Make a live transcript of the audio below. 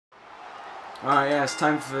Alright, yeah, it's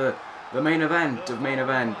time for the main event of main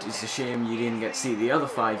event. It's a shame you didn't get to see the other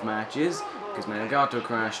 5 matches, because my Elgato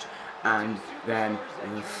crashed, and then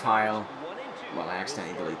the file, well, I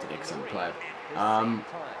accidentally deleted it because I'm a pleb.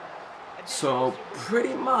 So,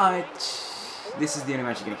 pretty much, this is the only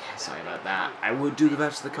match you're going to get. Sorry about that. I would do the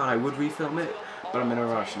rest of the card, I would refilm it, but I'm in a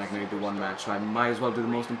rush and I can only do one match, so I might as well do the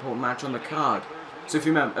most important match on the card. So if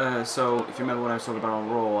you remember, when I was talking about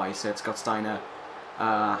on Raw, I said Scott Steiner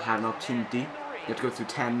had an opportunity. You have to go through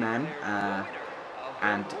 10 men,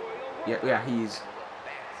 and yeah, he's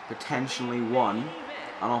potentially won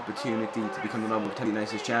an opportunity to become the number 10 United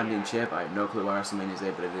States Championship. I have no clue why WrestleMania is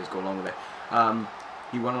there, but it is. Go along with it.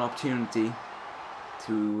 He won an opportunity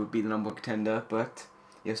to be the number 1 contender, but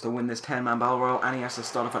he has to win this 10-man battle royal, and he has to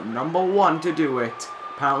start off at number 1 to do it.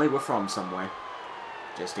 Apparently, we're from somewhere.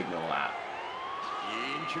 Just ignore that.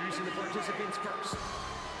 Introducing the participants first.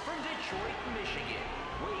 From Detroit, Michigan,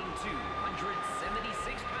 weighing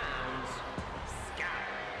 276 pounds, Scott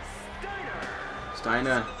Steiner.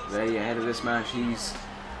 Steiner, ready ahead of this match. He's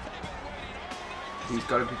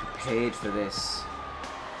got to be prepared for this.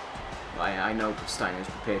 I know Steiner's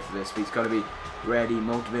prepared for this, but he's got to be ready,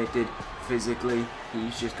 motivated, physically.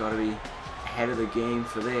 He's just got to be ahead of the game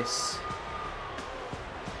for this.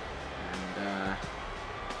 And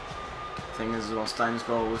thing is, well, Steiner's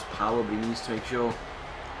got all this power, but he needs to make sure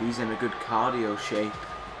he's in a good cardio shape.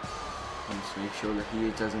 He needs to make sure that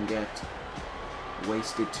he doesn't get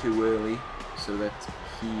wasted too early, so that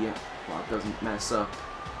he doesn't mess up,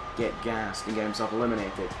 get gassed, and get himself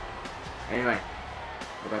eliminated. Anyway,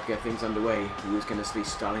 we're about to get things underway. Who is going to be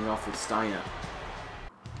starting off with Steiner?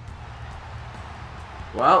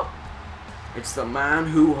 Well, it's the man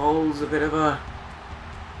who holds a bit of a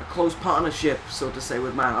close partnership, so to say,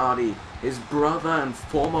 with Matt Hardy. His brother and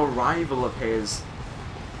former rival of his.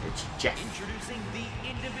 It's Jeff. Introducing the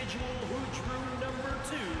individual who drew number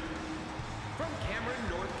 2 from Cameron,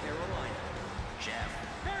 North Carolina, Jeff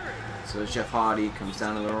Hardy. So Jeff Hardy comes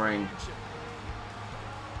down to the ring,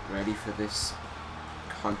 ready for this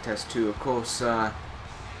contest too. Of course,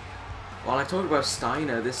 while I talk about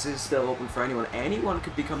Steiner, this is still open for anyone. Anyone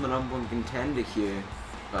could become the number 1 contender here,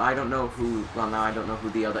 but I don't know who. Well, now I don't know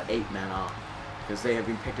who the other 8 men are, because they have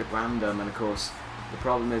been picked at random. And of course, the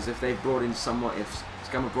problem is if they've brought in someone, if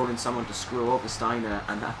Scammer brought in someone to screw over Steiner,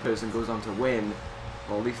 and that person goes on to win,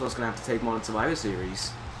 well, Lethal's gonna have to take them on Survivor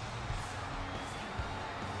Series.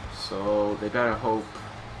 So they better hope,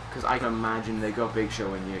 because I can imagine they got Big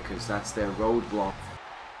Show in here, because that's their roadblock.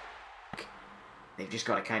 They've just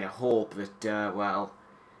got to kind of hope that, well,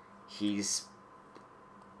 he's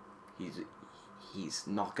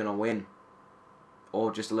not gonna win,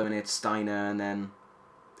 or just eliminates Steiner and then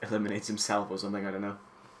eliminates himself or something. I don't know.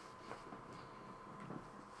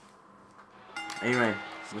 Anyway,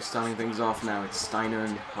 we're starting things off now. It's Steiner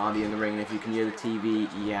and Hardy in the ring, and if you can hear the TV,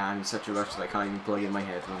 yeah, I'm in such a rush that I can't even plug in my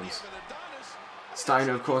headphones.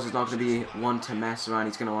 Steiner, of course, is not going to be one to mess around.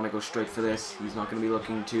 He's going to want to go straight for this. He's not going to be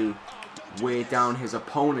looking to weigh down his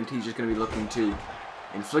opponent. He's just going to be looking to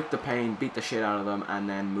inflict the pain, beat the shit out of them, and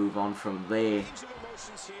then move on from there.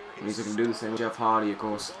 And he's looking to do the same with Jeff Hardy, of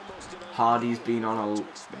course. Hardy's been on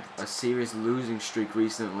a serious losing streak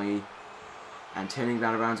recently, and turning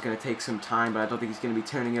that around is going to take some time, but I don't think he's going to be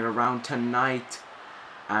turning it around tonight,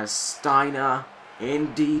 as Steiner,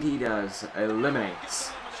 indeed he does,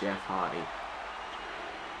 eliminates Jeff Hardy.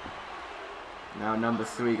 Now number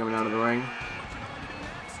 3 coming out of the ring.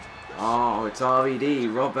 Oh, it's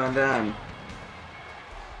RVD, Rob Van Dam.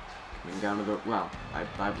 Coming down to the, well,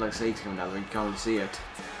 I'd like to say he's coming down the ring, you can't really see it.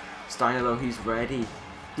 Steiner, though, he's ready.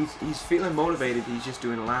 He's feeling motivated. He's just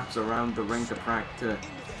doing laps around the ring to practice.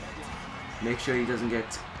 Make sure he doesn't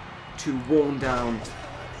get too worn down,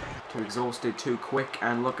 too exhausted, too quick.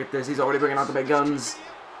 And look at this, he's already bringing out the big guns.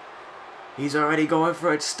 He's already going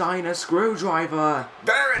for it. Steiner screwdriver.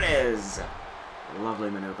 There it is. Lovely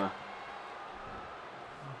maneuver.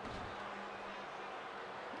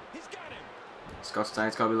 Scott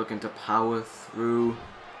Steiner's got to be looking to power through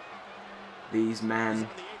these men.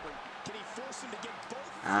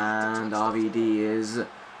 And RVD is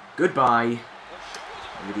goodbye.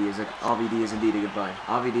 RVD is indeed a goodbye.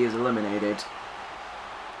 RVD is eliminated.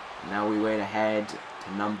 Now we wait ahead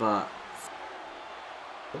to number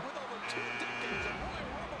 4.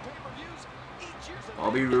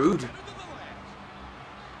 Bobby Roode.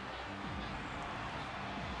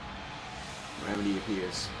 Wherever he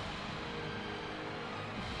appears.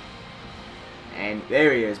 And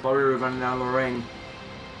there he is, Bobby Roode running down the ring.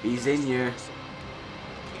 He's in here.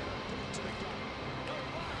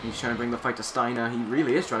 He's trying to bring the fight to Steiner. He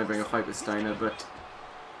really is trying to bring a fight with Steiner, but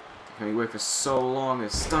Can he work for so long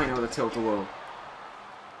as Steiner with a tilt-a-whirl?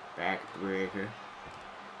 Backbreaker.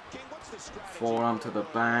 Forearm to the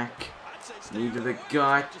back. Knee to the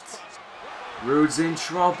gut. Rude's in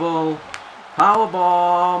trouble.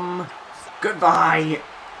 Powerbomb. Goodbye.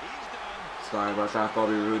 Sorry about that,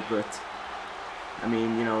 Bobby Roode, but I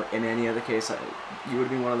mean, you know, in any other case, you would have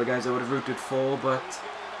been one of the guys I would have rooted for, but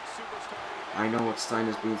I know what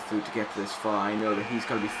Steiner's been through to get this far. I know that he's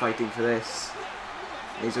got to be fighting for this.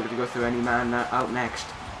 He's able to go through any man out next.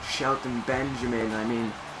 Shelton Benjamin. I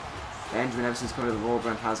mean, Benjamin, ever since coming to the Raw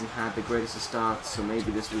brand, hasn't had the greatest of starts, so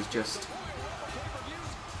maybe this was just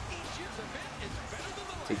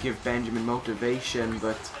to give Benjamin motivation,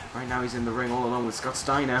 but right now he's in the ring all alone with Scott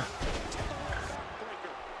Steiner.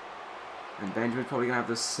 And Benjamin's probably going to have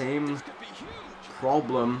the same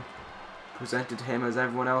problem presented to him as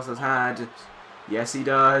everyone else has had. Yes, he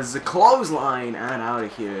does. A clothesline and out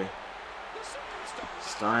of here.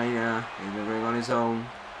 Steiner in the ring on his own,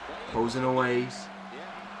 posing away,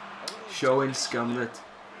 showing Scum that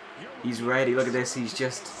he's ready. Look at this, he's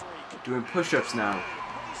just doing push-ups now.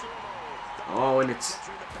 Oh, and it's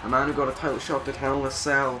a man who got a title shot at Hell in a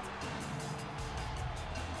Cell.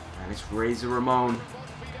 And it's Razor Ramon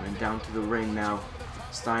coming down to the ring now.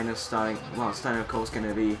 Steiner starting, well, Steiner of course going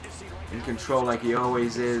to be in control like he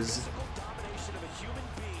always is.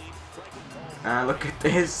 And look at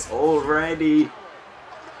this already.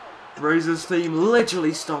 Razor's theme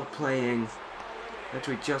literally stopped playing.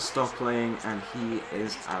 Literally just stopped playing, and he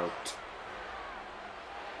is out.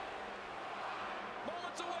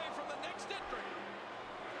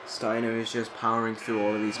 Steiner is just powering through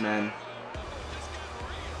all of these men.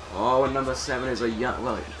 Oh, and number 7 is a young,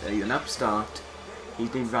 well, an upstart. He's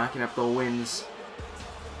been racking up the wins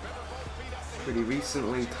pretty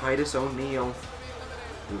recently. Titus O'Neil,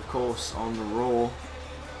 who of course on the Raw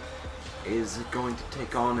is going to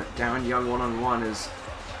take on Darren Young one-on-one, as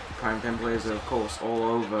Prime 10 players are of course all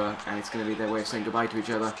over, and it's going to be their way of saying goodbye to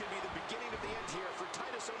each other.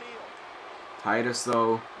 Titus,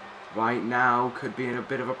 though, right now could be in a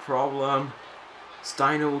bit of a problem.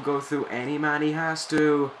 Steiner will go through any man he has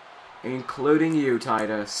to, including you,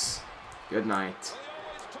 Titus. Good night.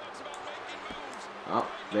 Oh,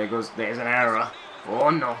 there's an error.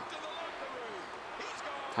 Oh no.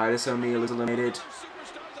 Titus O'Neil is eliminated.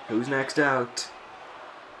 Who's next out?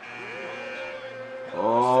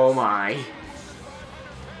 Oh my.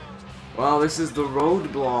 Well, this is the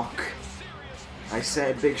roadblock. I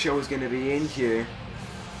said Big Show was going to be in here.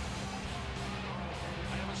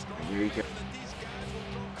 And here he goes.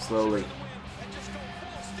 Slowly.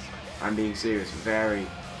 I'm being serious. Very,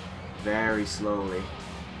 very slowly.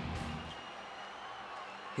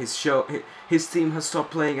 His theme has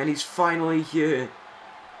stopped playing and he's finally here.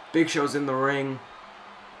 Big Show's in the ring.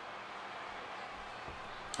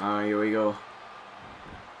 Alright, here we go.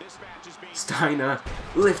 Steiner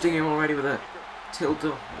lifting him already with a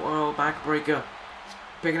tilt-a-whirl backbreaker.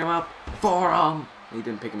 Picking him up. Forearm. He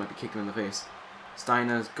didn't pick him up, he kicked him in the face.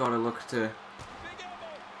 Steiner's got to look to...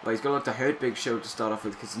 well, he's got to look to hurt Big Show to start off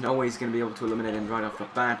with, because no way he's going to be able to eliminate him right off the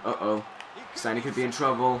bat. Uh-oh. Steiner could be in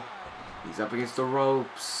trouble. He's up against the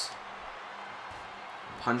ropes.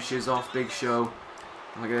 Punches off Big Show.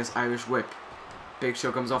 Look at this Irish whip. Big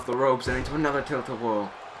Show comes off the ropes and into another tilt-a-whirl.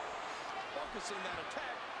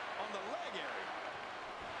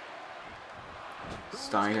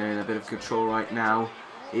 Steiner in a bit of control right now.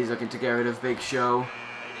 He's looking to get rid of Big Show.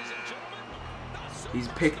 He's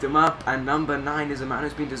picked him up, and number 9 is a man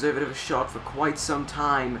who's been deserving of a shot for quite some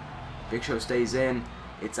time. Big Show stays in.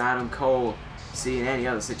 It's Adam Cole. See, in any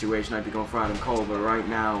other situation, I'd be going for Adam Cole, but right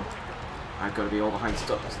now, I've got to be all behind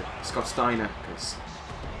Scott Steiner, because,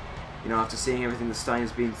 you know, after seeing everything that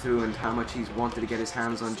Steiner's been through and how much he's wanted to get his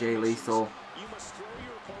hands on Jay Lethal,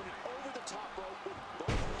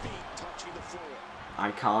 I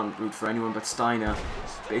can't root for anyone but Steiner.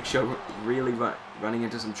 Big Show really running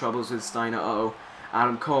into some troubles with Steiner. Uh-oh.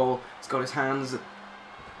 Adam Cole has got his hands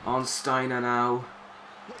on Steiner now.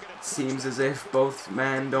 Seems as if both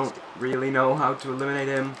men don't really know how to eliminate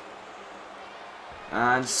him.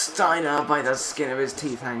 And Steiner, by the skin of his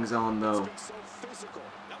teeth, hangs on, though.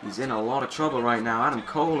 He's in a lot of trouble right now. Adam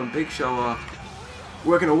Cole and Big Show are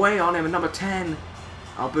working away on him. And number 10,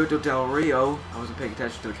 Alberto Del Rio. I wasn't paying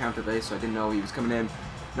attention to the count today, so I didn't know he was coming in.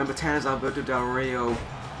 Number 10 is Alberto Del Rio.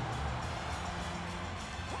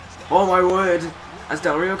 Oh my word! As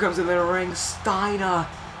Del Rio comes in the ring, Steiner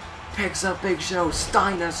picks up Big Show.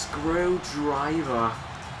 Steiner screwdriver.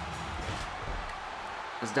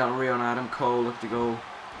 As Del Rio and Adam Cole look to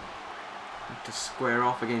square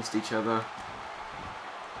off against each other.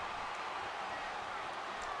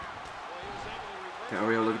 Del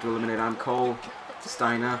Rio looking to eliminate Adam Cole.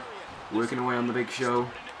 Steiner working away on the Big Show.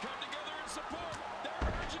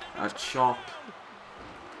 A chop.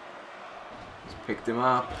 He's picked him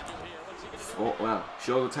up. Well,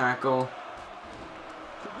 shoulder tackle.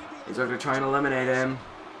 He's going to try and eliminate him.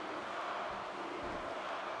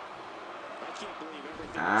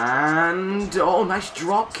 And oh, nice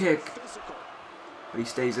drop kick. But he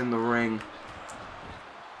stays in the ring.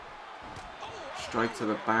 Strike to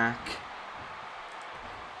the back.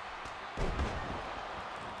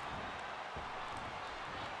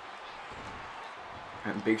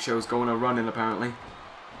 And Big Show's going a run in apparently.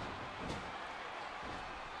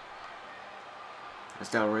 As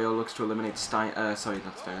Del Rio looks to eliminate as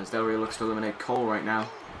Del Rio looks to eliminate Cole right now.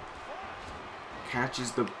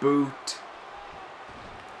 Catches the boot.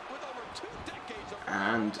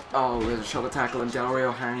 And oh, there's a shoulder tackle and Del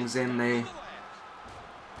Rio hangs in there.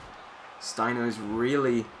 Steiner is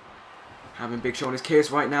really having Big Show in his case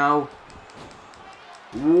right now.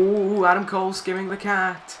 Ooh, Adam Cole skimming the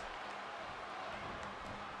cat.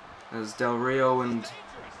 As Del Rio and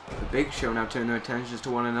the Big Show now turn their attentions to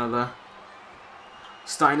one another.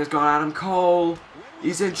 Steiner's got Adam Cole.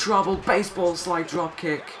 He's in trouble. Baseball slide drop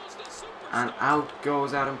kick. And out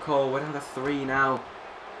goes Adam Cole. We're down to 3 now.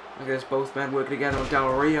 Look at this, both men working together on Del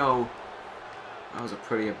Rio. That was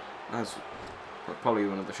probably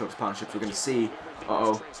one of the shortest partnerships we're going to see.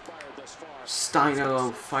 Uh-oh.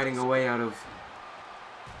 Steiner fighting away out of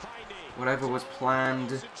whatever was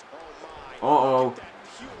planned. Uh-oh.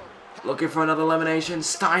 Looking for another elimination.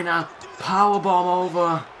 Steiner, powerbomb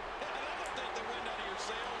over.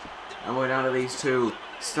 And we're down to these two.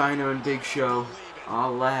 Steiner and Big Show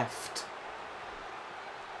are left.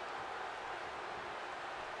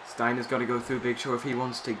 Steiner's got to go through Big Show if he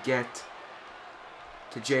wants to get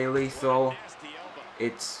to Jay Lethal.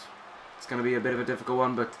 It's going to be a bit of a difficult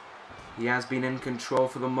one, but he has been in control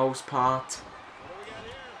for the most part.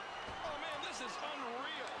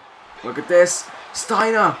 Look at this.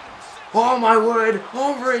 Steiner. Oh my word.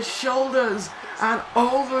 Over his shoulders. And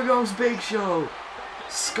over goes Big Show.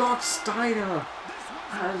 Scott Steiner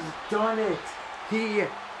has done it. He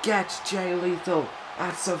gets Jay Lethal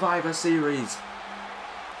at Survivor Series.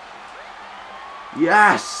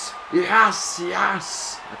 Yes! Yes!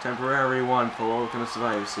 Yes! A temporary one for Ultimate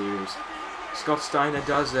Survivor Series. Scott Steiner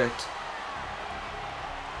does it.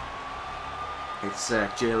 It's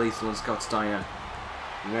Jay Lethal and Scott Steiner.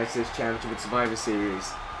 United States Championship at Survivor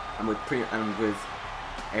Series. And with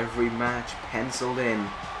every match penciled in.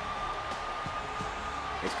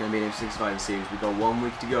 It's going to be an interesting Survivor Series. We've got 1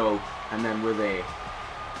 week to go, and then we're there.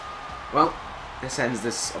 Well, this ends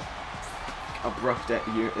this abrupt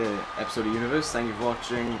episode of Universe. Thank you for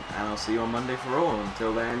watching, and I'll see you on Monday for Raw.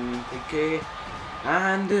 Until then, take care,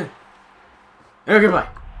 and goodbye.